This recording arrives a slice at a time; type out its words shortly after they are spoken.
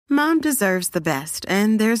Mom deserves the best,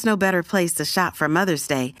 and there's no better place to shop for Mother's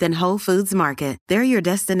Day than Whole Foods Market. They're your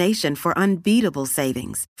destination for unbeatable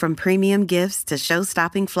savings, from premium gifts to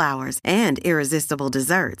show-stopping flowers and irresistible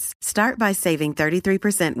desserts. Start by saving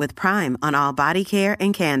 33% with Prime on all body care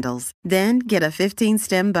and candles. Then get a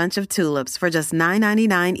 15-stem bunch of tulips for just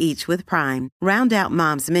 $9.99 each with Prime. Round out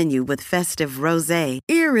Mom's menu with festive rosé,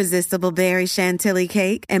 irresistible berry chantilly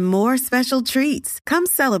cake, and more special treats. Come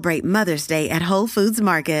celebrate Mother's Day at Whole Foods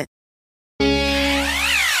Market.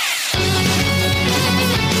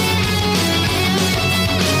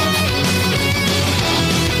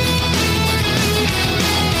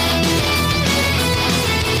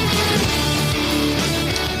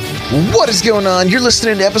 What is going on? You're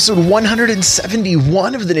listening to episode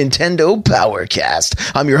 171 of the Nintendo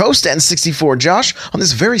Powercast. I'm your host, N64 Josh, on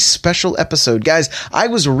this very special episode. Guys, I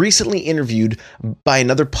was recently interviewed by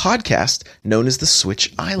another podcast known as the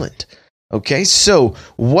Switch Island. Okay, so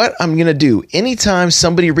what I'm going to do, anytime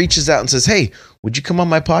somebody reaches out and says, hey, would you come on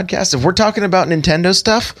my podcast? If we're talking about Nintendo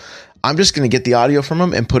stuff, I'm just going to get the audio from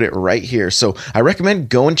them and put it right here. So I recommend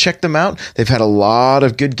go and check them out. They've had a lot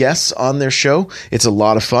of good guests on their show. It's a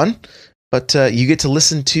lot of fun. But you get to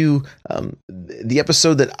listen to the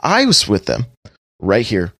episode that I was with them right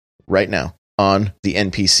here, right now on the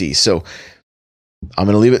NPC. So I'm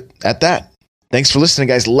going to leave it at that. Thanks for listening,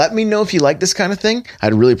 guys. Let me know if you like this kind of thing.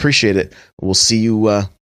 I'd really appreciate it. We'll see you in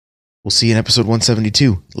episode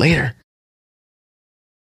 172. Later.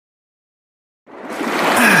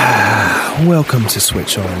 Welcome to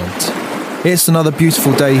Switch Island. It's another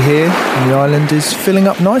beautiful day here, and the island is filling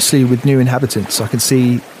up nicely with new inhabitants. I can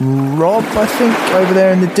see Rob, I think, over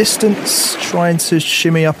there in the distance, trying to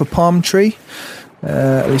shimmy up a palm tree.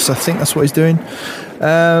 At least I think that's what he's doing.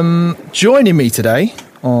 Joining me today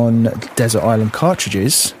on Desert Island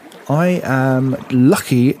Cartridges, I am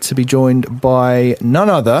lucky to be joined by none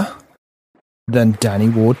other than Danny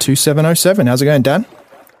Ward 2707. How's it going, Dan?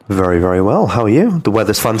 Very, very well. How are you? The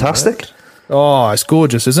weather's fantastic. Oh, it's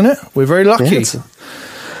gorgeous, isn't it? We're very lucky. Yeah, it's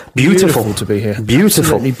beautiful to be here. Beautiful.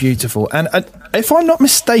 Absolutely beautiful. And if I'm not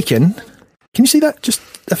mistaken, can you see that? Just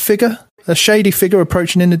a figure, a shady figure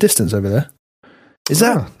approaching in the distance over there. Is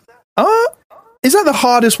that the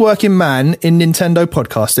hardest working man in Nintendo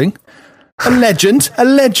podcasting? A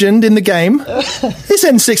legend in the game. It's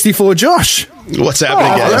N64 Josh. What's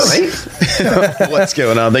happening, guys? What's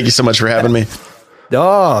going on? Thank you so much for having me.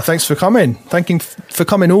 Oh, thanks for coming. Thank you for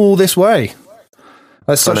coming all this way.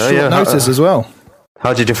 That's such short notice as well.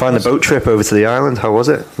 How did you find the boat trip over to the island? How was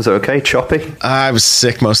it? Was it okay? Choppy? I was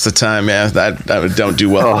sick most of the time, yeah. I don't do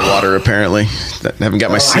well in the water, apparently. I haven't got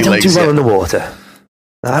my sea legs yet. I don't do well in the water.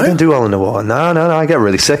 I don't do well in the water. No, I get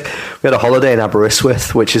really sick. We had a holiday in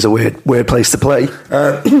Aberystwyth, which is a weird place to play,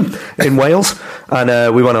 in Wales.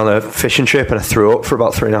 And we went on a fishing trip and I threw up for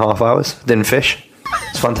about 3.5 hours. Didn't fish.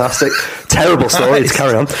 It's fantastic. Terrible story. Nice.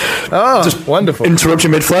 Carry on. Oh, just wonderful. Interrupt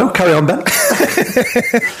your mid-flow. Carry on, Ben.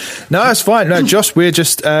 No, it's fine. No, Josh, we're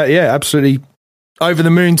just, absolutely over the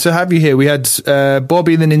moon to have you here. We had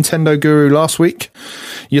Bobby, the Nintendo guru, last week.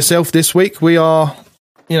 Yourself this week. We are,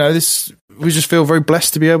 we just feel very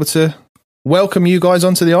blessed to be able to welcome you guys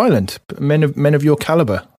onto the island. Men of your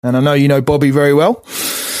caliber. And I know you know Bobby very well.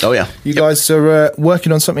 Oh, yeah. You guys are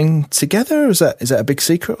working on something together? Is that a big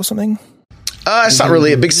secret or something? It's not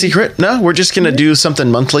really a big secret. No, we're just going to do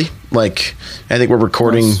something monthly. Like, I think we're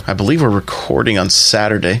recording, nice. I believe we're recording on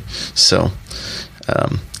Saturday. So,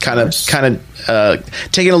 kind of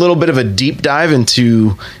taking a little bit of a deep dive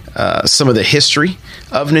into some of the history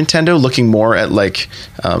of Nintendo, looking more at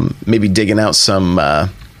maybe digging out some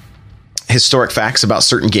historic facts about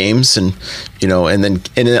certain games and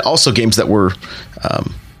then also games that were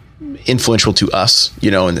influential to us,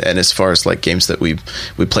 and as far as like games that we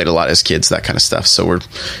played a lot as kids, that kind of stuff. So we're,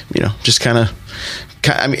 just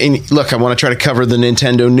look, I want to try to cover the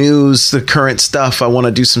Nintendo news, the current stuff. I want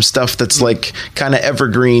to do some stuff that's like kind of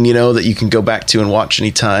evergreen, that you can go back to and watch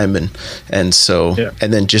anytime. And so,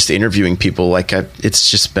 and then just interviewing people it's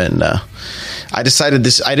just been, I decided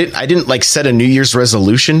this, I didn't like set a New Year's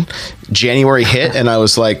resolution. January hit and I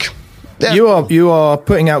was like, yeah. You are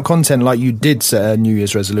putting out content like you did set a New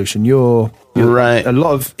Year's resolution. You're right. A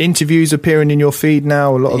lot of interviews appearing in your feed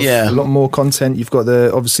now. A lot more content. You've got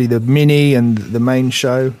obviously the mini and the main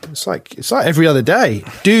show. It's like every other day.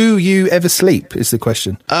 Do you ever sleep? Is the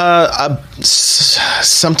question.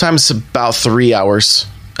 Sometimes about 3 hours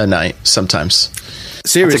a night. Sometimes.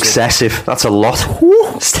 Seriously, that's excessive. That's a lot.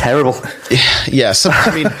 It's terrible. Yeah. So,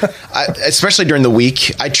 especially during the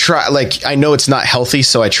week, I try. I know it's not healthy,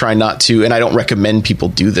 so I try not to. And I don't recommend people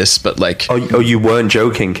do this. But you weren't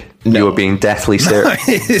joking. No. You were being deathly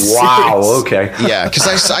serious. Wow. Okay. Yeah,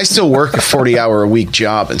 because I still work a 40-hour-a-week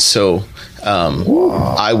job, and so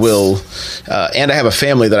I will, and I have a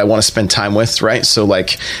family that I want to spend time with, right? So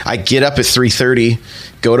like, I get up at 3:30,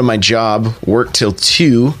 go to my job, work till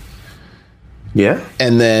 2. Yeah.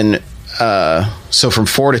 And then, so from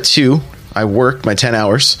 4 to 2, I work my 10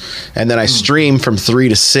 hours, and then I stream from 3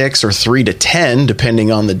 to 6 or 3 to 10, depending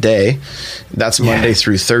on the day. That's Monday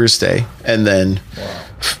through Thursday. And then,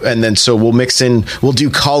 so we'll mix in, we'll do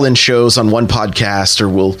call-in shows on one podcast, or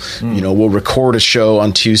we'll record a show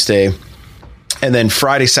on Tuesday. And then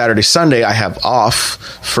Friday, Saturday, Sunday, I have off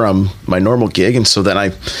from my normal gig, and so then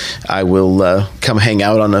I will come hang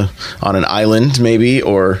out on an island, maybe,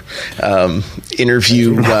 or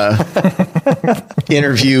interview.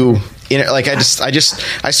 Like I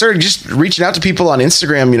started just reaching out to people on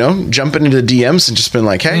Instagram, jumping into DMs and just been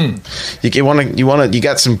like, hey, you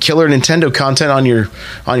got some killer Nintendo content on your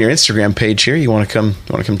Instagram page here. You want to come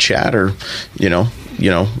chat, or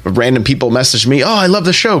random people message me. Oh, I love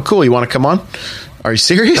the show. Cool. You want to come on? Are you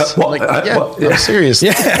serious? I'm serious.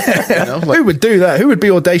 Yeah. Who would do that? Who would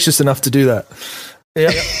be audacious enough to do that?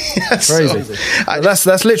 Yeah. Crazy.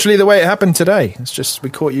 That's literally the way it happened today. It's just, we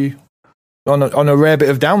caught you on a rare bit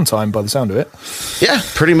of downtime by the sound of it. Yeah,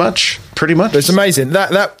 pretty much. But it's amazing.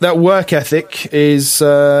 That work ethic is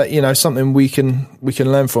something we can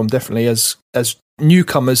learn from, definitely, as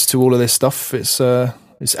newcomers to all of this stuff. It's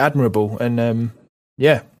admirable, and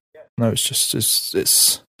it's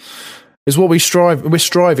what we're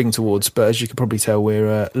striving towards, but as you can probably tell,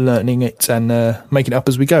 we're learning it and making it up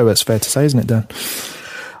as we go. That's fair to say, isn't it, Dan?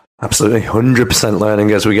 Absolutely, 100%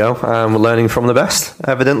 learning as we go. We're learning from the best,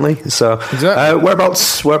 evidently. So, exactly.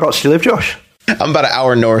 Whereabouts do you live, Josh? I'm about an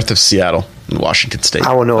hour north of Seattle, in Washington State.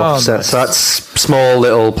 Hour north, so that's small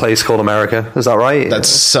little place called America. Is that right? That's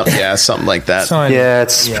something like that. Yeah,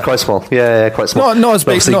 it's quite small. Yeah, quite small. Not as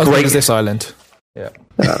big as this island. Yeah.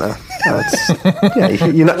 I don't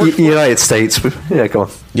know. United States. Yeah, go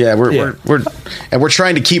on. Yeah, we're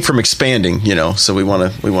trying to keep from expanding, so we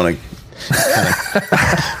want to kind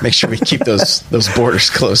of make sure we keep those borders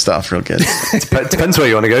closed off real good. Depends where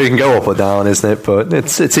you want to go. You can go up or down, isn't it? But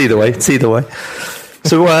it's either way.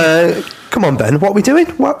 So, come on, Ben. What are we doing?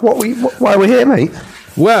 Why are we here, mate?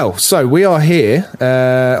 Well, so we are here.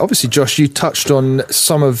 Obviously, Josh, you touched on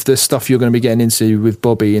some of the stuff you're going to be getting into with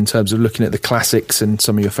Bobby in terms of looking at the classics and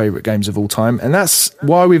some of your favourite games of all time. And that's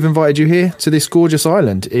why we've invited you here to this gorgeous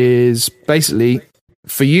island, is basically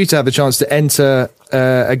for you to have the chance to enter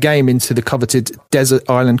a game into the coveted Desert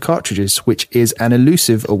Island Cartridges, which is an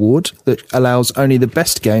elusive award that allows only the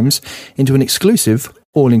best games into an exclusive,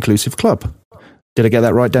 all-inclusive club. Did I get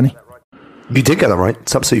that right, Danny? You did get that right.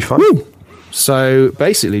 It's absolutely fine. Woo! So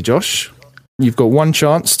basically, Josh, you've got one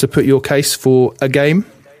chance to put your case for a game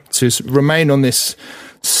to remain on this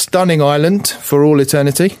stunning island for all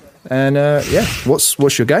eternity. And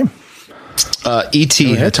what's your game?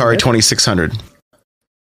 E.T. Atari 2600.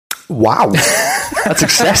 Wow, that's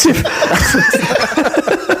excessive.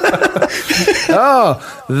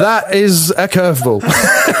 Oh, that is a curveball.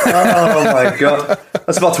 Oh my god,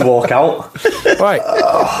 that's about to walk out. Right.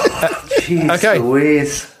 Okay.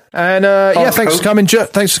 Louise. And thanks for coming,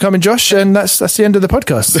 Josh. And that's the end of the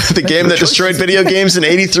podcast. The game that destroyed video games in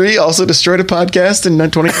 '83 also destroyed a podcast in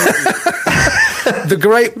 2020. The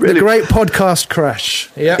great podcast crash.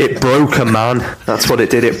 Yeah, it broke a man. That's what it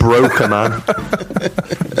did. It broke a man.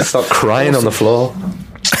 Stop crying on the floor.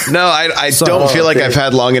 No, I don't feel like I've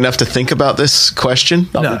had long enough to think about this question.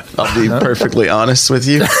 I'll be perfectly honest with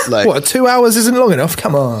you. Like, what, 2 hours isn't long enough?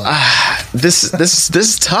 Come on. This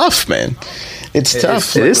is tough, man. It's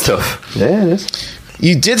tough. It is tough. Yeah, it is.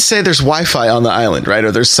 You did say there's Wi-Fi on the island, right?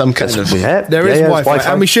 Or there's some kind of... There is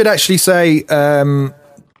Wi-Fi. And we should actually say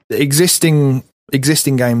existing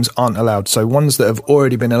games aren't allowed. So ones that have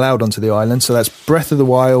already been allowed onto the island. So that's Breath of the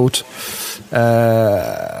Wild.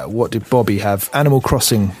 What did Bobby have? Animal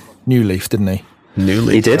Crossing New Leaf, didn't he? New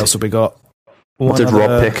Leaf. He did. What else have we got? What did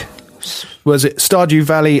Rob pick? Was it Stardew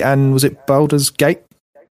Valley and was it Baldur's Gate?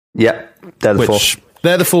 Yeah, they're the four.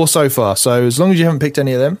 They're the four so far. So as long as you haven't picked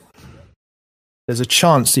any of them, there's a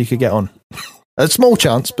chance you could get on. A small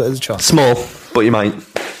chance, but there's a chance. Small, but you might.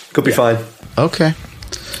 Could be fine. Okay.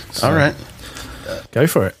 So, all right. Go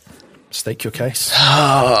for it. Stake your case.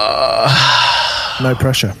 No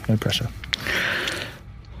pressure.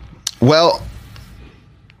 Well,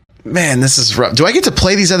 man, this is rough. Do I get to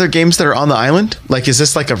play these other games that are on the island? Like, is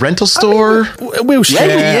this like a rental store? We'll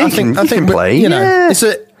share. Yeah, I think play.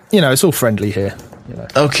 It's all friendly here.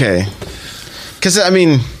 Okay. Because I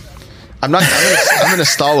mean, I'm going to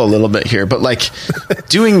stall a little bit here, but like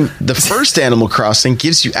doing the first Animal Crossing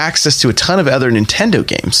gives you access to a ton of other Nintendo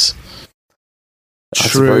games.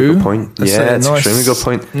 That's a very good point. It's an extremely good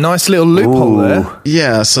point. Nice little loophole there.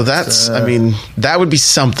 Yeah, so that's, I mean, that would be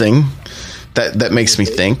something that makes me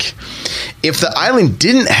think. If the island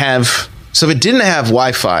didn't have, so if it didn't have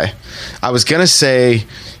Wi-Fi, I was going to say,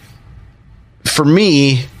 for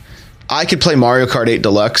me, I could play Mario Kart 8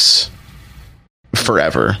 Deluxe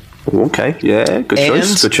forever. Okay, yeah, good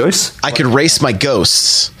choice. Good choice. I could race my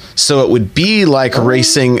ghosts, so it would be like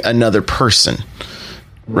racing another person,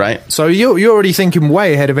 right? So you're already thinking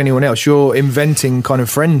way ahead of anyone else. You're inventing kind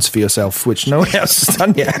of friends for yourself, which no one else has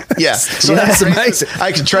done yet. Yeah, so that's amazing.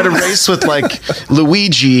 I could try to race with like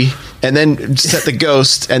Luigi, and then set the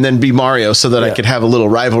ghost, and then be Mario, so that I could have a little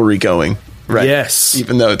rivalry going. Right? Yes,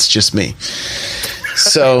 even though it's just me.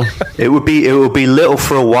 So it would be little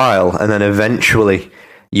for a while, and then eventually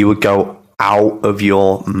you would go out of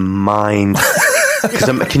your mind.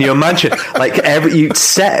 Can you imagine? Like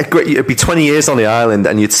it'd be 20 years on the island,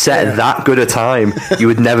 and you'd set that good a time, you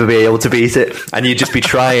would never be able to beat it, and you'd just be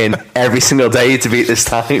trying every single day to beat this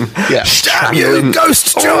time. Yeah, damn you,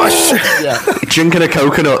 Ghost Josh! Drinking a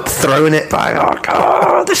coconut, throwing it back. Oh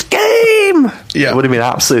god, this game! Yeah, it would have been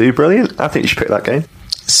absolutely brilliant. I think you should pick that game.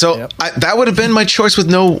 So that would have been my choice with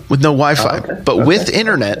no Wi-Fi, but with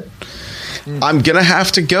internet, I'm gonna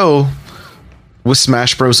have to go with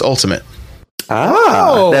Smash Bros. Ultimate.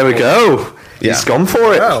 There we go. Yeah. He's gone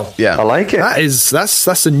for it. Wow. Yeah, I like it.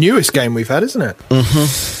 That's the newest game we've had, isn't it?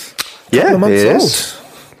 Mm-hmm. Yeah, it is.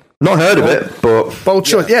 Not heard of it, but bold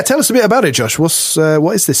choice. Yeah, tell us a bit about it, Josh. What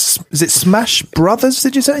is this? Is it Smash Brothers?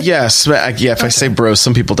 Did you say? Yeah, If I say bros,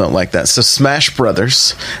 some people don't like that. So Smash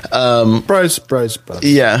Brothers, bros.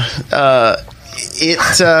 Yeah,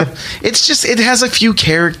 it's just it has a few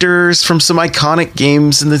characters from some iconic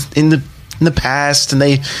games in the past, and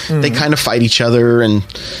they kind of fight each other. And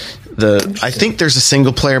I think there's a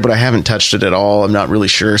single player, but I haven't touched it at all. I'm not really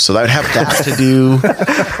sure, so I'd have that to do.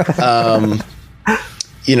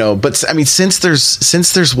 But I mean, since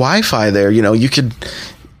there's Wi-Fi there, you could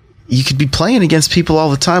be playing against people all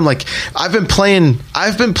the time. Like I've been playing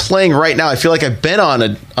right now. I feel like I've been on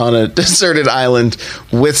a deserted island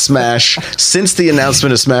with Smash since the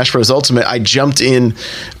announcement of Smash Bros. Ultimate. I jumped in.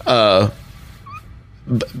 I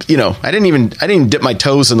didn't even dip my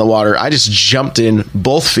toes in the water. I just jumped in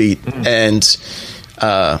both feet and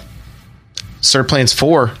started playing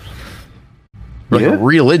 4.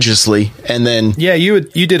 Religiously, and then you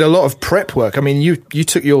did a lot of prep work. I mean, you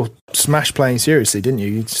took your Smash playing seriously, didn't you?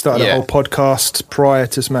 You started a whole podcast prior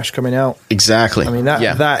to Smash coming out. Exactly. I mean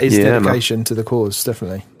that is dedication to the cause,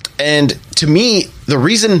 definitely. And to me, the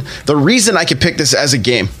reason I could pick this as a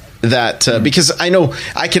game that because I know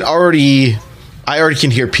I already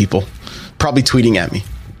can hear people probably tweeting at me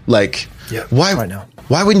like, why right now?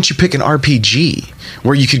 Why wouldn't you pick an RPG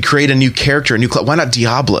where you could create a new character, a new class? Why not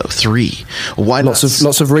Diablo 3? Why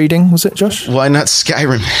lots of reading? Was it, Josh? Why not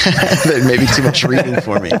Skyrim? That may be too much reading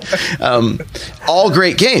for me. All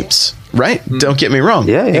great games, right? Don't get me wrong.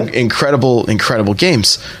 Yeah. Incredible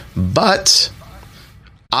games. But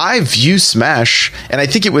I view Smash, and I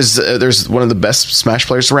think it was there's one of the best Smash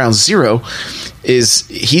players around, Zero. He's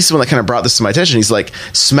the one that kind of brought this to my attention. He's like,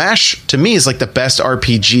 Smash to me is like the best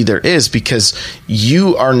RPG there is because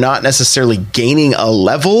you are not necessarily gaining a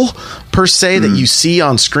level per se that you see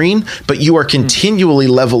on screen, but you are continually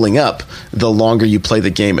leveling up the longer you play the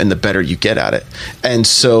game and the better you get at it. And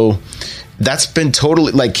so that's been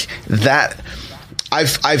totally like that.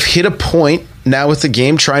 I've hit a point now with the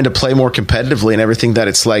game trying to play more competitively and everything that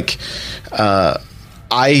it's like,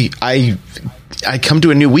 I come to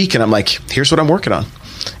a new week and I'm like, here's what I'm working on.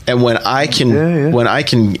 And when I can, when I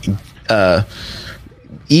can,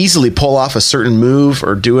 easily pull off a certain move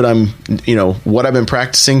or do what what I've been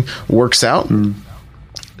practicing works out,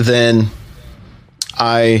 then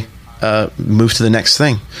I, move to the next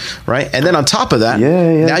thing. Right. And then on top of that,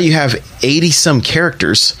 now you have 80 some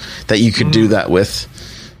characters that you could do that with.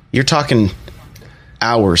 You're talking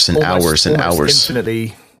hours and hours and hours.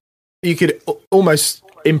 Infinitely. You could almost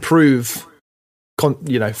improve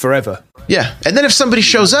forever. Yeah. And then if somebody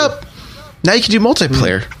shows up, now you can do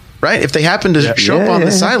multiplayer, right? If they happen to show up on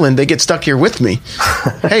this island, they get stuck here with me.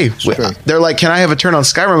 Hey, they're like, can I have a turn on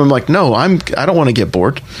Skyrim? I'm like, no, I don't want to get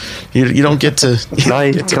bored. You don't get to. Can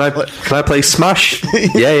I play Smash?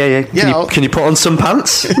 Yeah. Can you put on some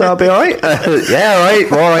pants? That'll be all right.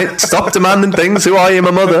 All right. Stop demanding things. Who are you,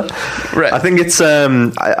 my mother? Right. I think it's.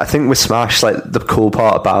 I think with Smash, like the cool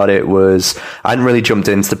part about it was I hadn't really jumped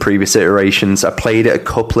into the previous iterations. I played it a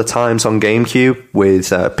couple of times on GameCube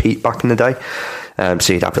with Pete back in the day.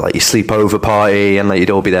 So you'd have like your sleepover party, and like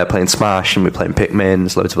you'd all be there playing Smash, and we're playing Pikmin,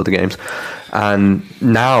 there's loads of other games. And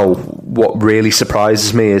now what really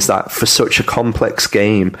surprises me is that for such a complex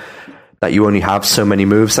game that you only have so many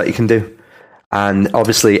moves that you can do. And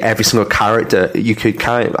obviously every single character you could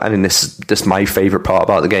this my favorite part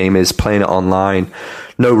about the game is playing it online.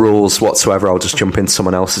 No rules whatsoever. I'll just jump into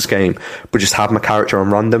someone else's game, but just have my character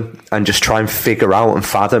on random and just try and figure out and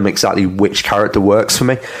fathom exactly which character works for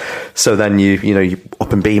me. So then you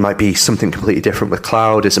up and B might be something completely different with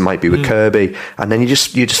Cloud, as it might be with Kirby, and then you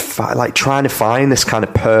just like trying to find this kind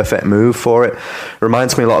of perfect move for it.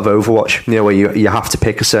 Reminds me a lot of Overwatch, where you have to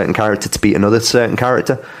pick a certain character to beat another certain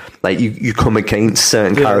character. Like you come against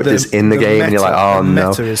certain characters in the game, and you're like, oh no,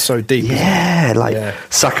 meta is so deep. Yeah,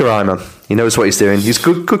 Sakurai, man, he knows what he's doing. He's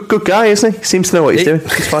good guy, isn't he? He seems to know what he's doing.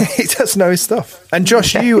 He's fine. He does know his stuff. And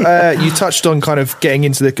Josh, you touched on kind of getting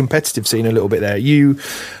into the competitive scene a little bit there.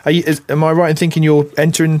 Am I right in thinking you're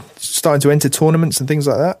starting to enter tournaments and things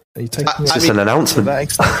like that? Are you taking an announcement?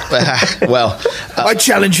 Well, I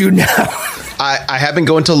challenge you now.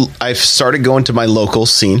 I've started going to my local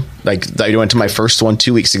scene. Like I went to my first one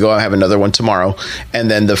 2 weeks ago. I have another one tomorrow.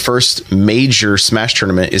 And then the first major Smash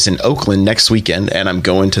tournament is in Oakland next weekend, and I'm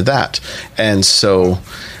going to that. And so,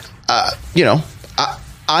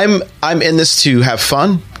 I'm in this to have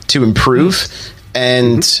fun, to improve.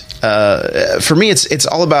 And for me, it's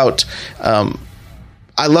all about,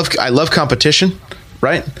 I love competition,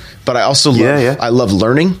 right? But I also I love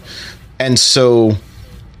learning. And so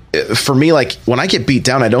for me, like when I get beat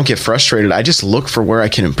down, I don't get frustrated. I just look for where I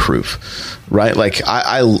can improve, right? Like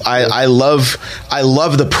I love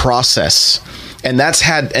the process, and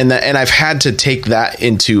I've had to take that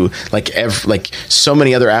into like so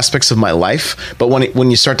many other aspects of my life. But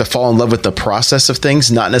when you start to fall in love with the process of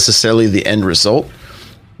things, not necessarily the end result,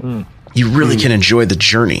 you really can enjoy the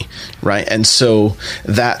journey, right? And so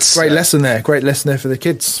that's great lesson there for the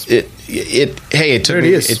kids.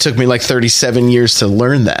 It took me like 37 years to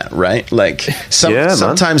learn that, right? Like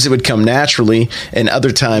sometimes it would come naturally, and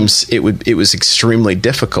other times it was extremely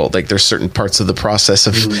difficult. Like there's certain parts of the process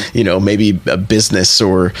of maybe a business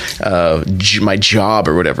or my job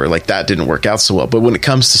or whatever, like that didn't work out so well. But when it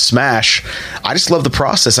comes to Smash, I just love the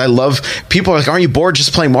process. I love people are like, aren't you bored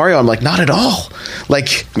just playing Mario? I'm like, not at all.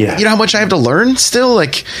 Like you know how much I have to learn still.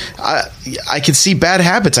 Like I can see bad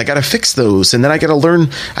habits. I got to fix those, and then I got to learn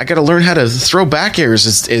how to throw back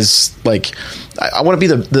airs. Is like I want to be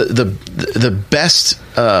the best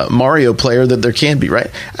Mario player that there can be, right?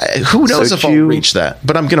 Who knows if I'll reach that,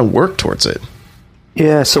 but I'm going to work towards it.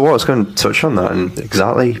 Yeah, so I was going to touch on that, and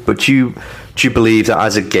exactly. But do you believe that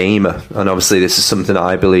as a gamer, and obviously this is something that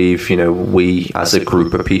I believe, we as a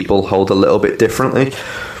group of people hold a little bit differently,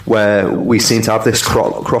 where we seem to have this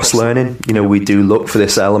cross-learning. We do look for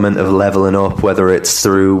this element of leveling up, whether it's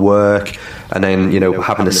through work, and then,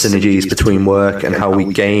 having the synergies between work and how we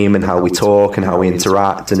game and how we talk and how we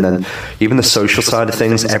interact, and then even the social side of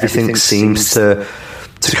things, everything seems to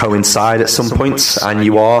coincide at some points, and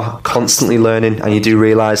you are constantly learning, and you do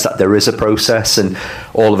realize that there is a process, and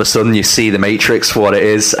all of a sudden you see the matrix for what it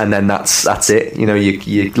is, and then that's it.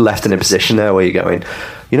 You're left in a position there where you're going,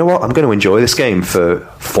 you know what, I'm going to enjoy this game for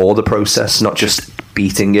the process, not just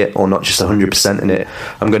beating it or not just 100% in it.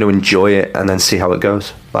 I'm going to enjoy it and then see how it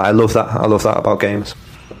goes. I love that about games.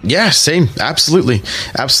 Yeah, same. Absolutely.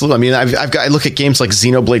 I mean, I look at games like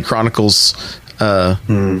Xenoblade Chronicles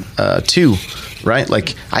 2, right?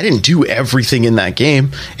 Like I didn't do everything in that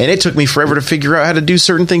game, and it took me forever to figure out how to do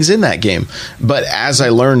certain things in that game. But as I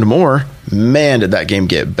learned more, man, did that game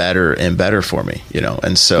get better and better for me,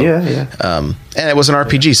 And so, and it was an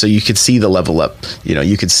RPG, so you could see the level up.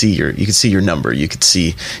 You could see your number, you could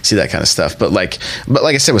see that kind of stuff. But like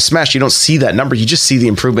I said with Smash, you don't see that number, you just see the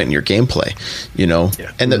improvement in your gameplay,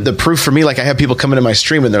 And the proof for me, like I have people come into my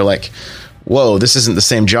stream and they're like, whoa, this isn't the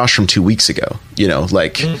same Josh from 2 weeks ago, and they're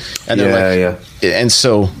like, and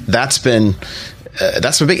so that's been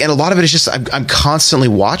big, and a lot of it is just I'm constantly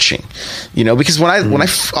watching, because when I'm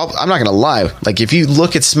not gonna lie, like if you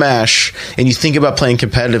look at Smash and you think about playing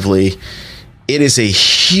competitively, it is a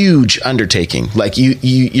huge undertaking. Like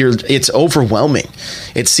it's overwhelming.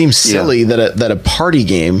 It seems silly that a party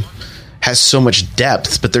game has so much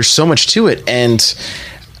depth, but there's so much to it, and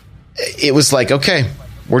it was like, okay,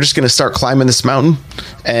 we're just going to start climbing this mountain.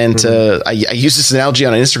 And I used this analogy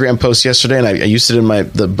on an Instagram post yesterday, and I used it in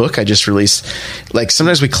the book I just released. Like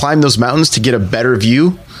sometimes we climb those mountains to get a better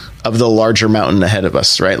view of the larger mountain ahead of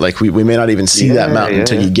us, right? Like we may not even see that mountain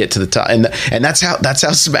until you get to the top. And that's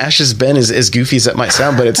how Smash has been, as goofy as that might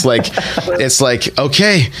sound, but it's like,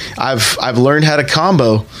 okay, I've learned how to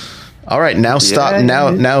combo. All right, now stop.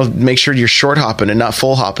 Now make sure you're short hopping and not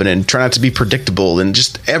full hopping, and try not to be predictable, and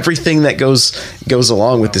just everything that goes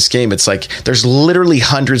along with this game. It's like there's literally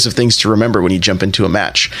hundreds of things to remember when you jump into a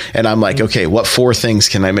match, and I'm like, okay, what 4 things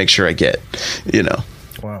can I make sure I get? You know.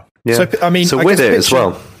 Wow. Yeah. So I mean, so with it as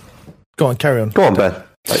well. Go on, carry on. Go on, Ben.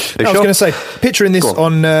 I was going to say, picturing this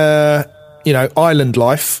on island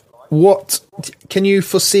life. What can you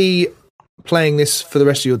foresee playing this for the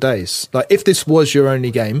rest of your days? Like, if this was your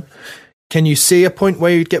only game, can you see a point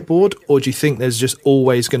where you'd get bored, or do you think there's just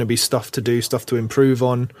always going to be stuff to do, stuff to improve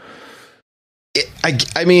on?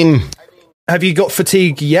 I mean, have you got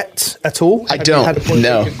fatigue yet at all? I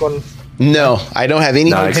don't. No, I don't have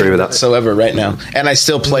any I agree with that whatsoever right now. And I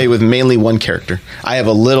still play with mainly one character. I have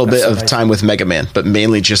a little bit of time with Mega Man, but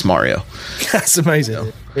mainly just Mario. That's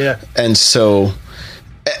amazing. Yeah. And so,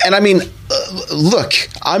 and I mean, look,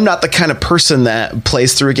 I'm not the kind of person that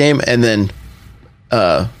plays through a game and then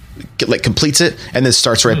completes it and then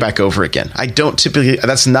starts right back over again. I don't typically.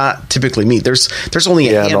 That's not typically me. There's only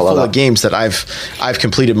a handful of games that I've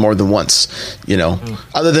completed more than once. You know,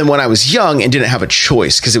 other than when I was young and didn't have a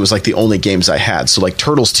choice because it was like the only games I had. So like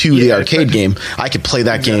Turtles 2, the arcade game, I could play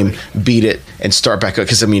that game, beat it, and start back up.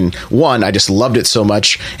 Because I mean, 1, I just loved it so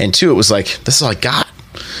much, and 2, it was like, this is all I got.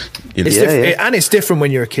 And it's different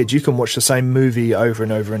when you're a kid. You can watch the same movie over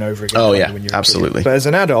and over and over again. Oh yeah, when you're absolutely. But as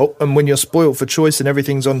an adult, and when you're spoiled for choice and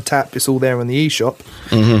everything's on tap, it's all there on the eShop.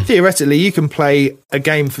 Theoretically, you can play a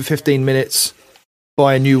game for 15 minutes,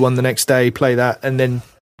 buy a new one the next day, play that, and then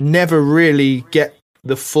never really get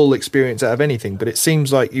the full experience out of anything. But it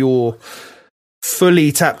seems like you're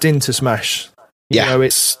fully tapped into Smash. You know,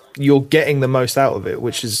 you're getting the most out of it,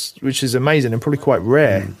 which is amazing and probably quite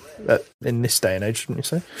rare in this day and age, wouldn't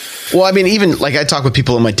you say? Well, I mean, even like I talk with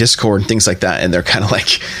people in my Discord and things like that, and they're kind of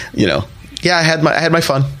like, you know, I had my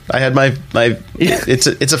fun. I had my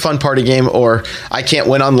it's a fun party game, or I can't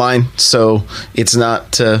win online, so it's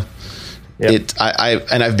not I've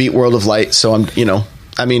beat World of Light, so I'm, you know,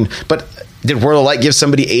 I mean, but did World of Light give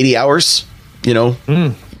somebody 80 hours? You know,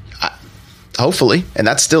 hopefully, and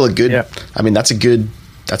that's still a good. I mean, that's a good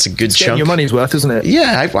chunk. Your money's worth, isn't it?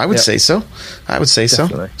 Yeah, I would say so. I would say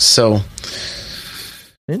Definitely. so.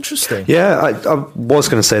 Interesting. Yeah, I was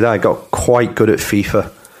going to say that I got quite good at FIFA.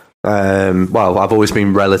 Well, I've always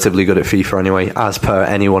been relatively good at FIFA anyway, as per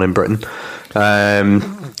anyone in Britain. Are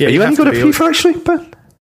you any good at FIFA, actually, Ben?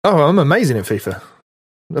 Oh, I'm amazing at FIFA.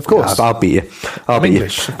 Of course. Yeah, I'll beat you. I'll beat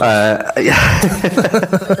English, you. I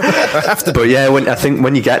have to. But yeah,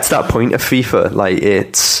 when you get to that point of FIFA, like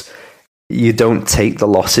you don't take the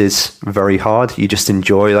losses very hard. You just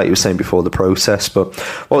enjoy, like you were saying before, the process. But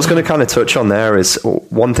what I was going to kind of touch on there is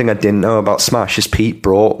one thing I didn't know about Smash is Pete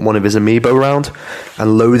brought one of his amiibo round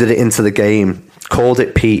and loaded it into the game, called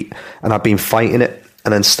it Pete, and I've been fighting it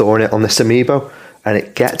and then storing it on this amiibo, and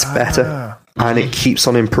it gets better and it keeps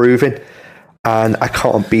on improving. And I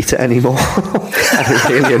can't beat it anymore. And it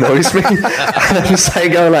really annoys me. And I'm just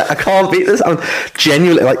like, I can't beat this. I'm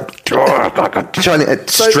genuinely like trying to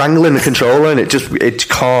strangling the controller, and it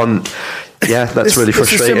can't. Yeah, that's really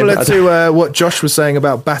frustrating. This is similar to what Josh was saying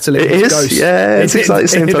about battling his ghost. Yeah, it's exactly the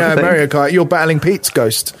same type of thing. Mario Kart, you're battling Pete's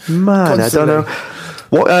ghost. Man, constantly. I don't know.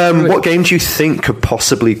 What game do you think could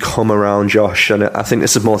possibly come around, Josh? And I think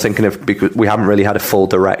this is more thinking of, because we haven't really had a full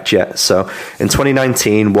direct yet. So in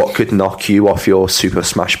 2019, what could knock you off your Super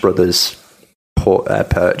Smash Brothers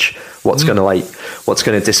perch? What's going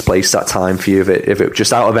to displace that time for you if it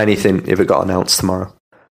just out of anything, if it got announced tomorrow?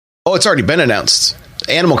 Oh, it's already been announced.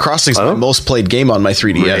 Animal Crossing is my most played game on my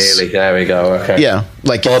 3DS. Really? There we go. Okay. Yeah,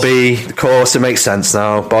 like Bobby. Of course, it makes sense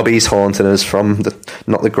now. Bobby's haunting us from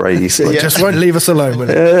not the graves. Just won't leave us alone with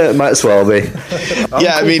it. Might as well be.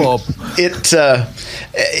 Yeah, I mean, it.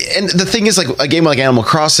 And the thing is, like a game like Animal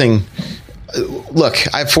Crossing. Look,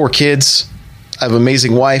 I have 4 kids. I have an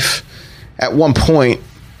amazing wife. At one point,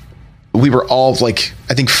 we were all like,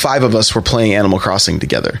 I think 5 of us were playing Animal Crossing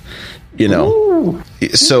together. You know. Ooh.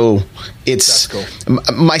 So it's cool.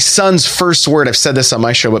 My son's first word. I've said this on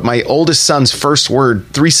my show, but my oldest son's first word,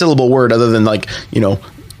 3-syllable word, other than like, you know,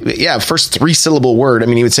 first 3-syllable word. I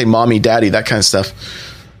mean, he would say mommy, daddy, that kind of stuff.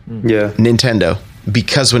 Yeah. Nintendo.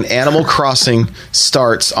 Because when Animal Crossing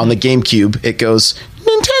starts on the GameCube, it goes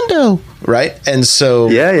Nintendo, right? And so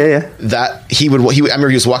that I remember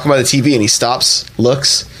he was walking by the TV and he stops,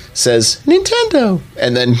 looks, says Nintendo,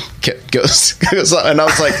 and then goes on, and I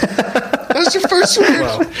was like, that was your first word.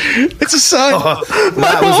 Wow. It's a son.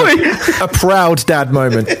 That was a proud dad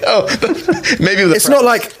moment. Maybe it's not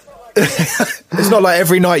like it's not like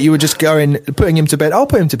every night you were just putting him to bed. I'll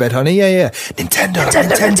put him to bed, honey. Yeah. Nintendo.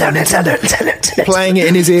 Playing it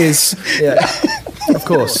in his ears. Yeah, of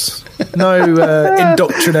course. no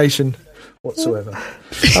indoctrination whatsoever.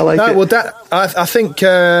 I like it. Well, I think.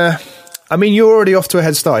 I mean, you're already off to a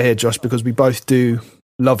head start here, Josh, because we both do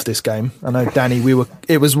love this game. I know, Danny.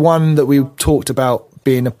 It was one that we talked about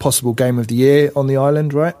being a possible game of the year on the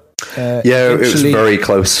island, right? It was very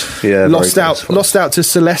close. Yeah, lost out to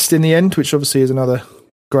Celeste in the end, which obviously is another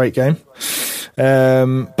great game.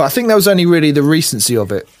 But I think that was only really the recency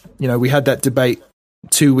of it. You know, we had that debate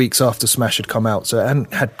 2 weeks after Smash had come out, so it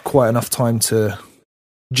hadn't had quite enough time to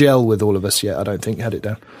gel with all of us yet. I don't think had it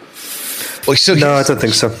down. Well, so no, I don't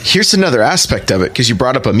think so. Here's another aspect of it, because you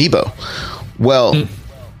brought up Amiibo. Well,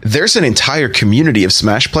 there's an entire community of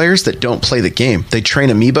Smash players that don't play the game. They train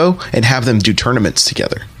Amiibo and have them do tournaments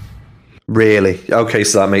together. Really? Okay,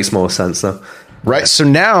 so that makes more sense now. Right, so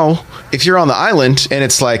now, if you're on the island and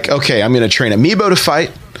it's like, okay, I'm going to train Amiibo to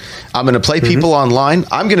fight, I'm going to play people online,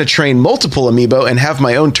 I'm going to train multiple Amiibo and have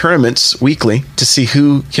my own tournaments weekly to see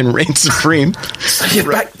who can reign supreme.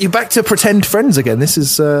 You're back to pretend friends again. This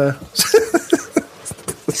is...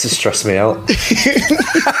 This is stressing me out.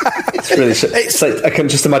 It's really... It's like, I can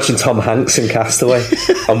just imagine Tom Hanks in Castaway,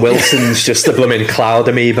 and Wilson's just a blooming cloud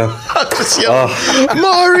Amiibo.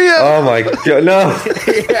 Mario! Oh my god, no!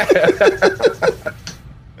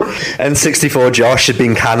 N64 Josh had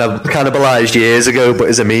been cannibalized years ago, but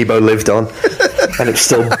his Amiibo lived on, and it's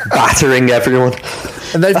still battering everyone.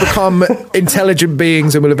 And they've become intelligent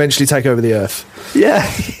beings and will eventually take over the Earth. Yeah.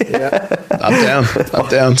 I'm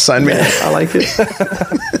down. Sign me. I like it.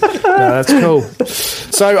 No, that's cool.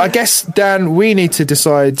 So I guess, Dan, we need to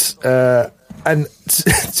decide, and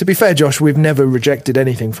to be fair, Josh, we've never rejected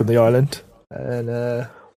anything from the island. And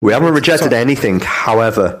we haven't rejected anything,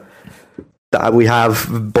 however, that we have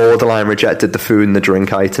borderline rejected the food and the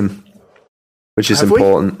drink item, which is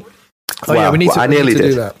important. Oh, yeah, we need to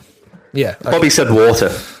do that. Yeah. Bobby said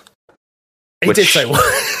water. He did say water.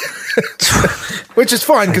 Which is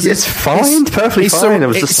fine, because it's fine, perfectly fine.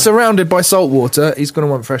 It's surrounded by salt water. He's going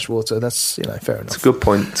to want fresh water. That's, fair enough. It's a good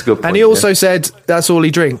point. And he also said that's all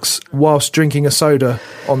he drinks whilst drinking a soda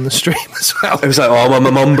on the stream as well. It was like, oh, well, my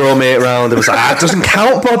mum brought me it round. It was like, it doesn't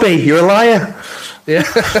count, Bobby. You're a liar. Yeah.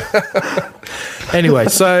 Anyway,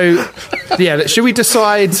 so should we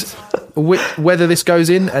decide whether this goes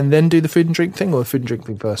in and then do the food and drink thing, or the food and drink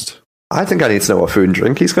thing first? I think I need to know what food and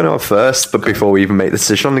drink he's going to have first, but before we even make the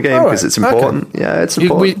decision on the game, because it's important. Okay. Yeah, it's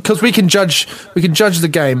important. Because we can judge the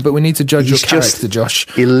game, but we need to judge your character, Josh.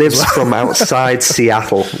 He lives from outside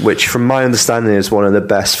Seattle, which, from my understanding, is one of the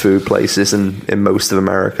best food places in most of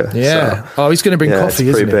America. Yeah. So, he's going to bring coffee,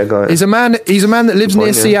 isn't he? Big, he's a man that lives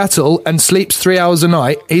near Seattle and sleeps 3 hours a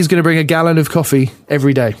night. He's going to bring a gallon of coffee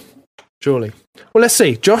every day, surely. Well, let's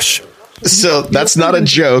see, Josh. So that's not a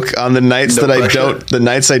joke. On the nights that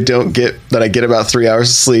I get about 3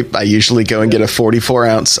 hours of sleep, I usually go and get a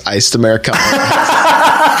 44-ounce iced Americano.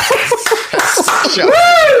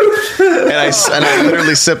 and I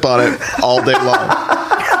literally sip on it all day long.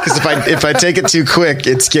 Because if I take it too quick,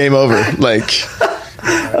 it's game over. Like,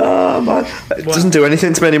 oh man, it doesn't do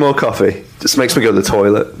anything to me anymore. Coffee it just makes me go to the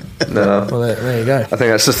toilet. No, well there you go. I think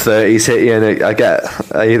that's just 30s hit you, and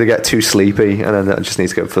I either get too sleepy, and then I just need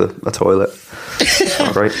to go for a toilet.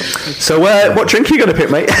 Right. So, what drink are you going to pick,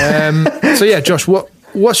 mate? So yeah, Josh,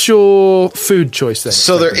 what's your food choice then?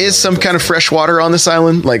 So there is some kind of fresh water on this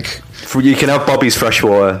island, like. You can have Bobby's fresh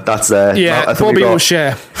water. That's there. Yeah, Bobby will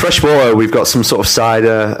share. Fresh water. We've got some sort of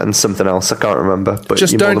cider and something else. I can't remember. But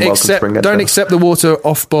just don't accept the water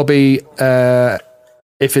off Bobby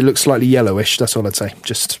if it looks slightly yellowish. That's all I'd say.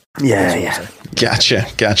 Just yeah.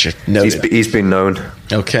 Gotcha. No, he's been known.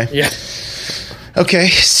 Okay. Yeah. Okay.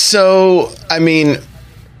 So I mean,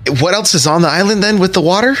 what else is on the island then with the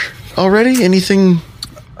water already? Anything?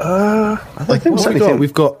 I think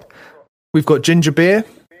we've got ginger beer.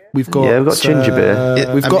 We've got ginger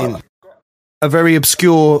beer. We've got a very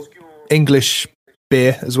obscure English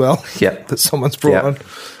beer as well. Yeah, that someone's brought on.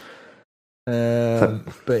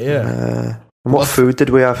 But yeah. What food did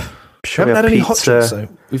we have? We haven't had any hot chocolate. So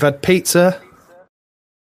we've had pizza,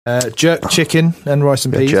 jerk chicken, and rice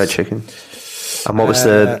and peas. Jerk chicken. And what was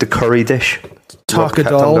the curry dish? Tarka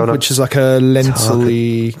dal, which is like a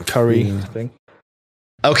lentil-y curry thing.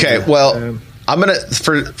 Okay, well, I'm gonna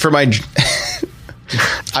for my.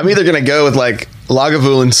 I'm either going to go with like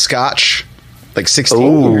Lagavulin Scotch, like 16.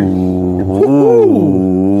 Ooh.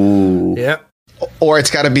 Yeah. Or it's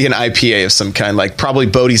got to be an IPA of some kind, like probably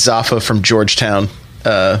Bodhisattva from Georgetown.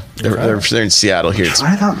 They're in Seattle here.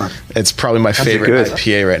 Try that, man. It's probably my favorite good.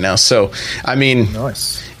 IPA right now. So, I mean,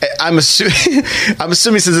 Nice. I'm assuming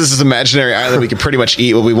since this is an imaginary island, we can pretty much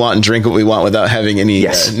eat what we want and drink what we want without having any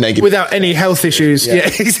negative. Without any health issues. Yeah,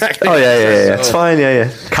 exactly. Oh yeah. It's fine.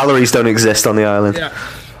 Yeah. Calories don't exist on the island. Yeah.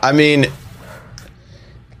 I mean,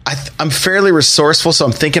 I'm fairly resourceful, so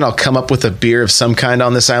I'm thinking I'll come up with a beer of some kind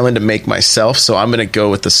on this island to make myself. So I'm going to go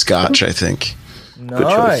with the Scotch, I think. Good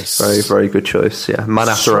choice. Very, very good choice. Yeah. Man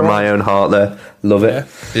after my own heart there. Love it.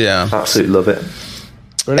 Yeah. Absolutely love it.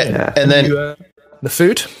 Brilliant. And then the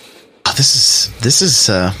food. Oh, this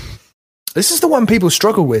is the one people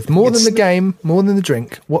struggle with more than the game, more than the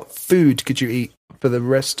drink. What food could you eat for the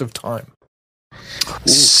rest of time?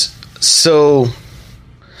 So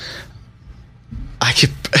I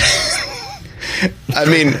could. I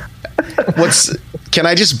mean, can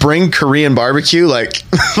I just bring Korean barbecue? Like.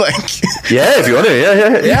 Yeah, if you want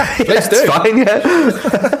to. Yeah. Let's do. It's fine. Yeah.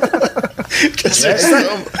 Because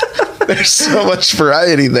there's so much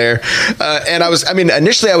variety there, and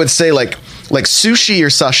initially I would say like sushi or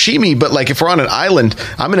sashimi, but like if we're on an island,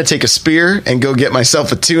 I'm going to take a spear and go get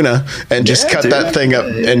myself a tuna and just cut that thing up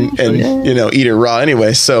and eat it raw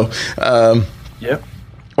anyway. So,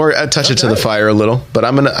 or touch it to the fire a little. But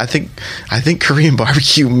I think Korean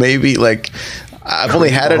barbecue maybe like. I've only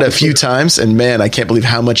had it a few times, and man, I can't believe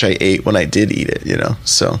how much I ate when I did eat it.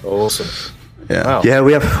 So awesome. Yeah, wow. Yeah,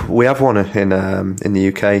 we have one in the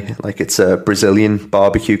UK. Like it's a Brazilian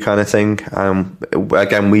barbecue kind of thing.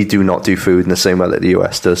 Again, we do not do food in the same way that the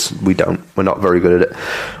US does. We don't. We're not very good at it.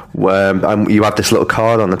 You have this little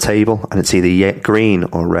card on the table, and it's either green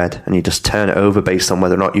or red, and you just turn it over based on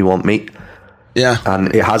whether or not you want meat. Yeah,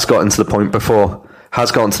 and it has gotten to the point before. I've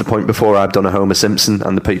done a Homer Simpson,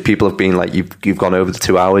 and the people have been like, "You've gone over the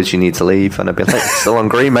 2 hours. You need to leave." And I've been like, "Still on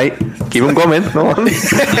green, mate. Keep them coming. Go on.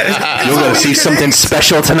 You're going to see something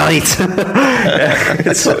special tonight." I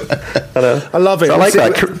love it. So I like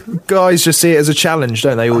that. Guys just see it as a challenge,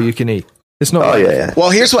 don't they? All you can eat. It's not.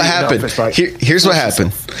 Well, here's what happened. Here's what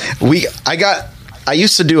happened. I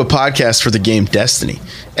used to do a podcast for the game Destiny,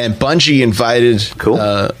 and Bungie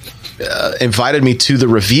invited me to the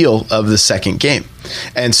reveal of the second game.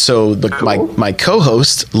 And so my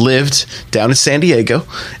co-host lived down in San Diego,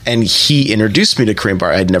 and he introduced me to Korean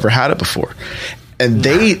bar. I'd never had it before. And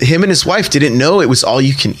him and his wife didn't know it was all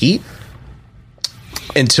you can eat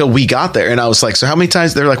until we got there. And I was like, so how many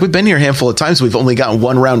times? They're like, we've been here a handful of times. We've only gotten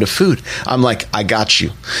one round of food. I'm like, I got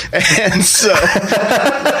you. And so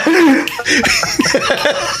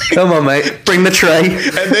come on, mate, bring the tray.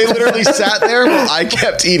 And they literally sat there while I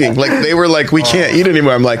kept eating. Like they were like, we can't eat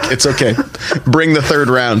anymore. I'm like, it's okay. Bring the third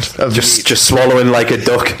round of just swallowing like a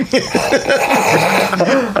duck.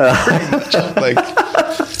 Like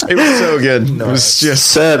it was so good. Nice. It was just,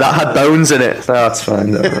 sir, that had bones in it. Oh, that's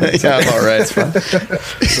fine. Yeah, I'm all right. It's fine.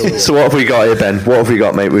 So what have we got here, Ben? What have we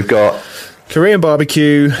got, mate? We've got Korean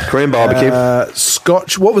barbecue.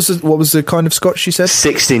 Scotch. What was the kind of Scotch you said?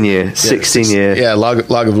 16 year. 16 year. Yeah,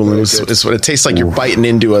 Lagavulin is what it tastes like. You're biting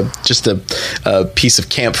into a piece of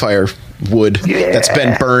campfire wood that's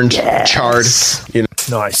been burned, charred.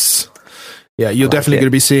 Nice. Yeah, you're definitely going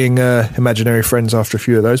to be seeing imaginary friends after a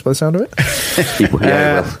few of those by the sound of it.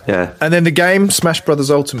 Yeah. And then the game, Smash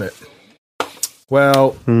Brothers Ultimate.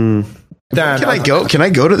 Well, Dan, Can I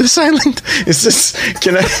go to this island?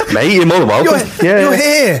 Mate, you're more than welcome. You're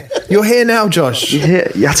here. You're here now, Josh. You're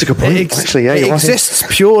here. Yeah, that's a good point. Actually, yeah, it exists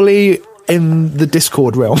purely in the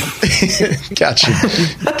Discord realm. Got you.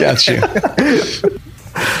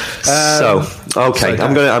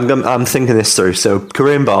 I'm thinking this through. So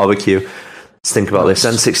Korean barbecue. Let's think about this.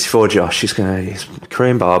 N64 Josh, he's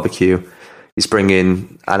Korean barbecue. He's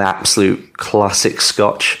bringing an absolute classic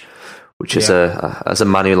Scotch, which is as a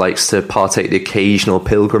man who likes to partake the occasional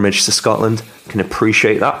pilgrimage to Scotland, can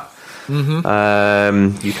appreciate that.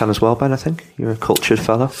 Mm-hmm. You can as well, Ben. I think you're a cultured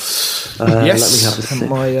fellow. Yes. Let me have a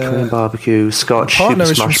think. Korean barbecue, Scotch. My partner is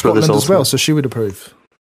from Smash Brothers Scotland as well, so she would approve.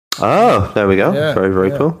 Oh, there we go. Yeah, very,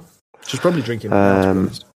 very cool. She's probably drinking.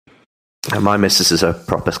 And my missus is a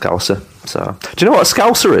proper Scouser. So, do you know what a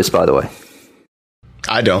Scouser is, by the way?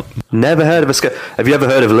 I don't. Never heard of a Scouser. Have you ever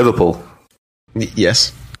heard of Liverpool?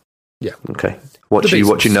 Yes. Yeah. Okay. What do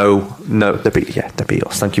you know? No, the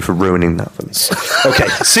Beatles. Thank you for ruining that for me. Okay.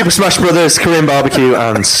 Super Smash Brothers, Korean barbecue,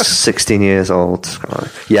 and 16 years old.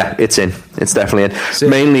 Yeah, it's in. It's definitely in.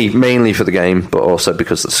 Mainly for the game, but also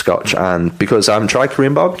because of the Scotch and because I haven't tried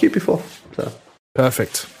Korean barbecue before. So.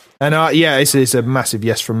 Perfect. And it's a massive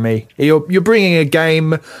yes from me. You're bringing a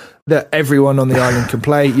game that everyone on the island can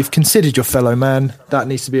play. You've considered your fellow man. That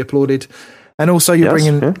needs to be applauded. And also you're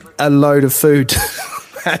bringing a load of food.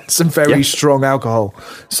 and some very strong alcohol.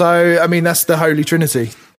 So, I mean, that's the Holy Trinity.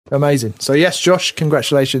 Amazing. So, yes, Josh,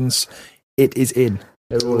 congratulations. It is in.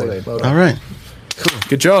 They're all in. Well done. All right. Cool.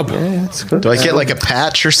 Good job. Yeah, that's good. Do I get like a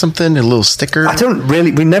patch or something? A little sticker?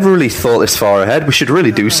 We never really thought this far ahead. We should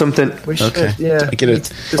really do something. We should, Okay. yeah. Do I get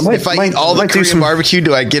if I eat all the Korean barbecue,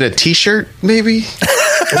 do I get a T-shirt? Maybe.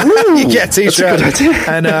 You get a T-shirt,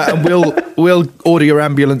 and we'll order your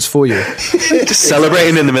ambulance for you. Just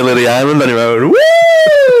celebrating in the middle of the island on your own.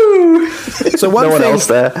 Woo! So no one else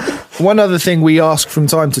there. One other thing we ask from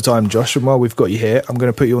time to time, Josh, and while we've got you here, I'm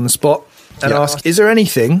going to put you on the spot and ask, is there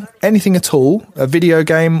anything at all, a video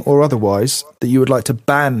game or otherwise, that you would like to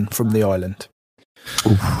ban from the island?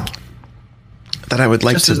 That I would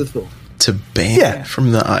like to ban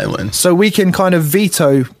from the island. So we can kind of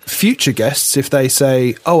veto future guests if they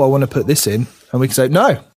say, oh, I want to put this in. And we can say,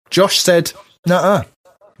 no. Josh said, nuh-uh,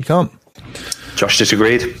 you can't. Josh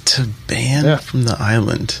disagreed. To ban from the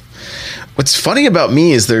island. What's funny about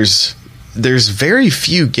me is there's very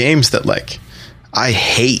few games that like I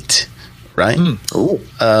hate, right?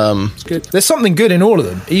 It's good. There's something good in all of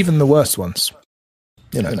them, even the worst ones.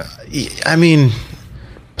 You know. I mean,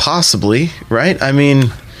 possibly, right? I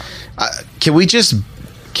mean, can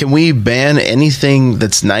we ban anything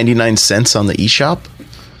that's 99 cents on the eShop?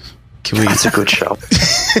 That's a good shop.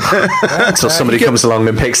 So somebody comes along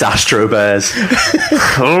and picks Astro Bears. Such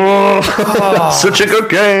a good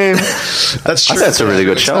game. That's true. That's a really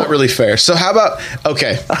good show. Not really fair. So how about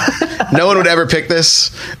no one would ever pick this.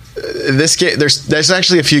 This game. There's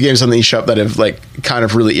actually a few games on the eShop that have like kind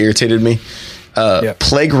of really irritated me.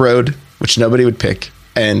 Plague Road, which nobody would pick,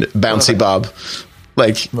 and Bouncy Bob.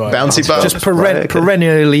 Bouncy Bob, just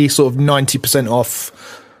perennially sort of 90%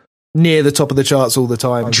 off. Near the top of the charts all the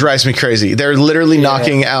time. Drives me crazy. They're literally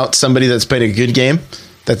knocking out somebody that's played a good game.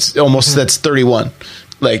 That's 31,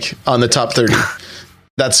 like on the top 30.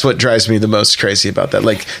 That's what drives me the most crazy about that.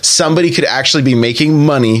 Like somebody could actually be making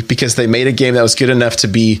money because they made a game that was good enough to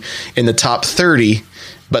be in the top 30,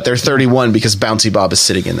 but they're 31 because Bouncy Bob is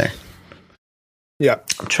sitting in there. Yeah.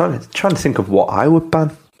 I'm trying to think of what I would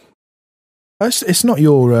ban. It's not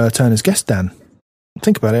your turn as guest, Dan.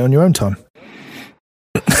 Think about it on your own time.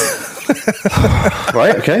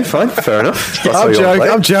 Right, okay, fine, fair enough.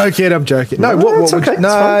 I'm joking. No, what okay.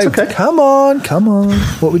 No, it's okay. Come on.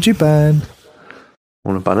 What would you ban?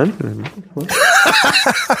 Want to ban anything?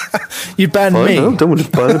 You'd ban me. No, don't want to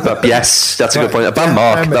ban it. Yes, that's a good point. A ban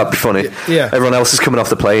Mark, that'd be funny. Yeah. Everyone else is coming off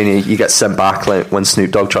the plane and you get sent back like when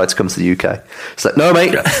Snoop Dogg tried to come to the UK. It's like, no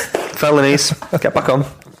mate, felonies, get back on.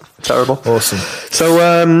 Terrible. Awesome. So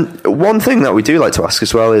one thing that we do like to ask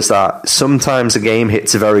as well is that sometimes a game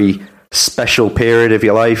hits a very special period of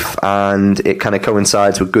your life and it kind of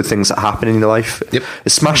coincides with good things that happen in your life. Yep.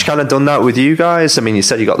 Has Smash kind of done that with you guys? I mean, you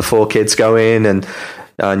said you got the 4 kids going and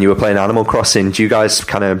you were playing Animal Crossing. Do you guys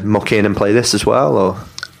kind of muck in and play this as well? Or?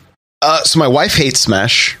 So my wife hates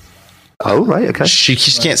Smash. Oh, right. Okay. She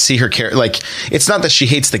just can't see her character. Like, it's not that she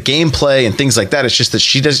hates the gameplay and things like that. It's just that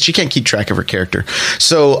she can't keep track of her character.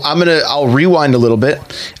 So I'll rewind a little bit.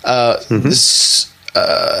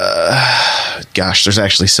 Gosh, there's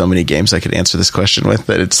actually so many games I could answer this question with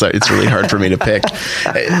that it's really hard for me to pick.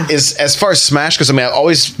 As far as Smash goes, I mean, I've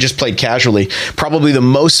always just played casually. Probably the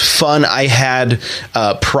most fun I had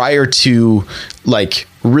prior to like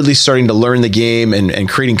really starting to learn the game and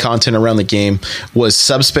creating content around the game was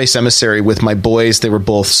Subspace Emissary with my boys. They were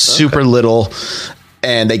both super little.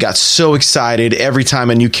 And they got so excited every time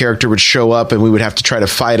a new character would show up, and we would have to try to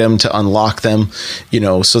fight them to unlock them.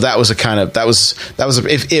 So that was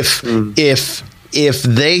if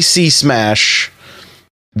they see Smash,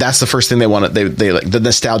 that's the first thing they want. They like the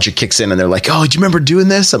nostalgia kicks in, and they're like, "Oh, do you remember doing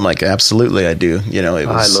this?" I'm like, "Absolutely, I do." I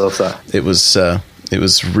love that. It was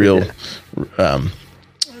real,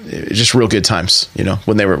 just real good times.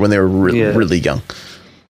 When they were really young.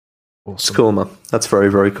 Awesome. It's cool, man. That's very,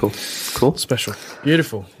 very cool. Cool. Special.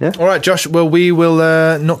 Beautiful. Yeah. All right, Josh. Well, we will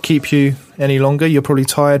not keep you any longer. You're probably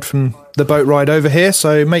tired from the boat ride over here,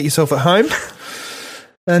 so make yourself at home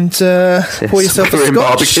and pour yourself a Korean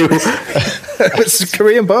scotch. barbecue. It's a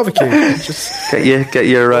Korean barbecue. Just get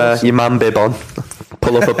your man bib on.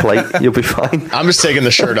 Pull up a plate. You'll be fine. I'm just taking the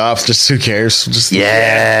shirt off. Just who cares? Just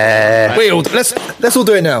let's all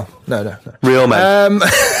do it now. No. Real man.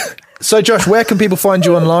 So, Josh, where can people find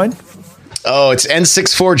you online? Oh, it's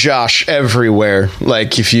N64 Josh everywhere.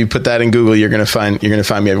 Like if you put that in Google, you're gonna find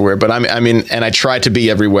me everywhere. But I mean, and I try to be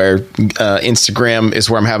everywhere. Instagram is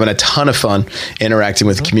where I'm having a ton of fun interacting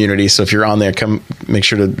with the community. So if you're on there, come make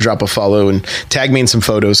sure to drop a follow and tag me in some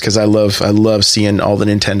photos because I love seeing all the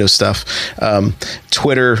Nintendo stuff.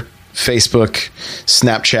 Twitter, Facebook,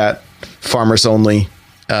 Snapchat, Farmers Only.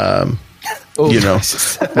 you know,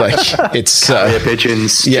 like it's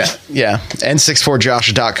pigeons. Yeah.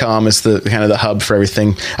 N64josh.com is the kind of the hub for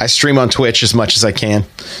everything. I stream on Twitch as much as I can,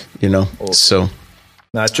 you know. So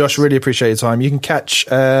Josh, really appreciate your time. You can catch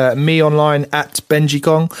me online at Benji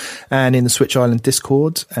Kong and in the Switch Island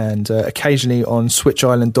Discord and occasionally on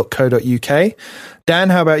switchisland.co.uk. Dan,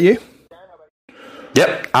 how about you?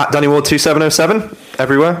 Yep, at Danny Ward 2707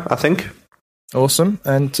 everywhere, I think. Awesome.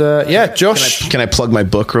 And Josh. Can I plug my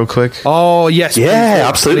book real quick? Oh, yes. Yeah,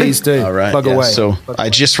 absolutely. Please do. All right. Plug away. So I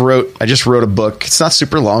just wrote a book. It's not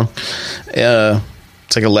super long.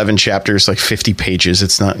 It's like 11 chapters, like 50 pages.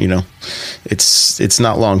 It's not, you know, it's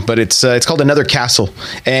not long, but it's called Another Castle.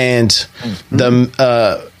 And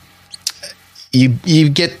you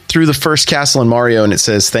get through the first castle in Mario and it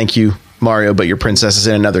says, "Thank you, Mario, but your princess is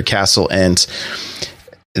in another castle." And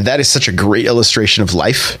that is such a great illustration of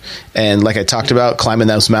life. And like I talked about, climbing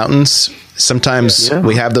those mountains, sometimes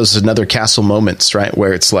we have those another castle moments, right?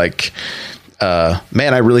 Where it's like,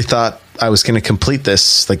 man, I really thought I was going to complete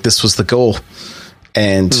this. Like this was the goal.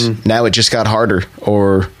 And now it just got harder,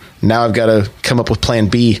 or now I've got to come up with plan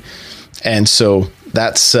B. And so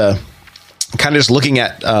that's kind of just looking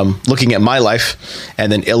at my life and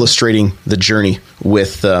then illustrating the journey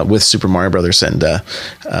with Super Mario Brothers, and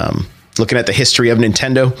looking at the history of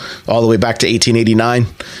Nintendo all the way back to 1889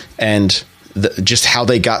 and just how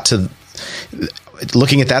they got to,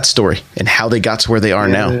 looking at that story and how they got to where they are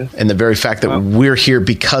now. And the very fact that we're here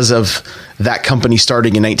because of that company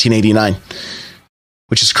starting in 1989,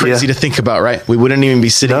 which is crazy to think about, right? We wouldn't even be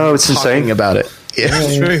sitting it's talking insane about it.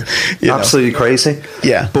 It's true. Absolutely crazy.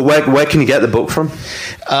 Yeah. But where can you get the book from?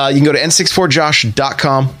 You can go to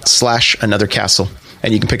n64josh.com/anothercastle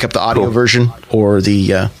and you can pick up the audio version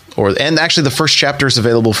and actually the first chapter is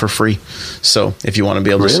available for free. So if you want to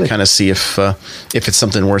be able to kind of see if it's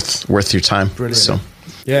something worth your time. Brilliant. So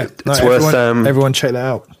it's worth everyone check that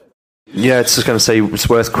out. Yeah, it's just going to say it's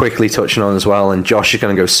worth quickly touching on as well. And Josh is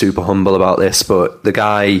going to go super humble about this, but the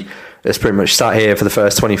guy has pretty much sat here for the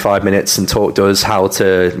first 25 minutes and talked to us how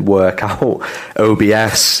to work out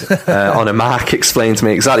OBS on a Mac, explained to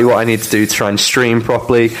me exactly what I need to do to try and stream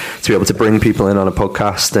properly, to be able to bring people in on a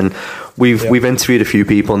podcast. And we've interviewed a few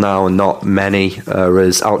people now, and not many are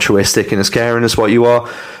as altruistic and as caring as what you are.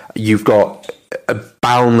 You've got a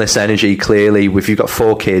boundless energy, clearly. You've got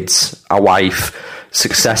 4 kids, a wife,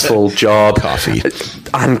 successful job, coffee,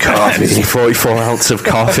 44 ounces of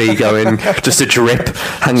coffee going, just a drip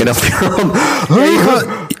hanging off your arm.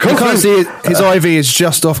 You can't see it. His IV is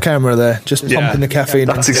just off camera there, just pumping the caffeine.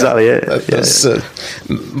 That's exactly it.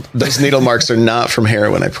 Those needle marks are not from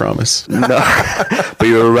heroin, I promise. No, but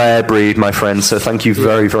you're a rare breed, my friend. So thank you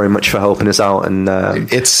very, very much for helping us out. And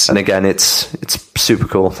it's super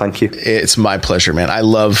cool. Thank you. It's my pleasure, man. I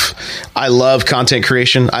love content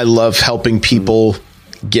creation. I love helping people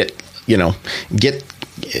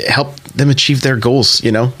help them achieve their goals,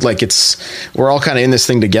 you know, like we're all kind of in this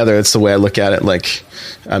thing together. That's the way I look at it. Like,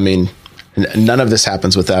 I mean, none of this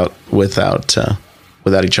happens without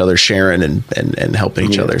each other sharing and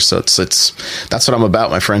helping each other. So it's that's what I'm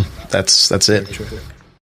about, my friend. That's it.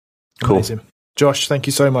 Cool. Amazing. Josh, thank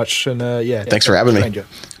you so much. And thanks for having me.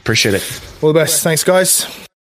 Appreciate it. All the best. Thanks, guys.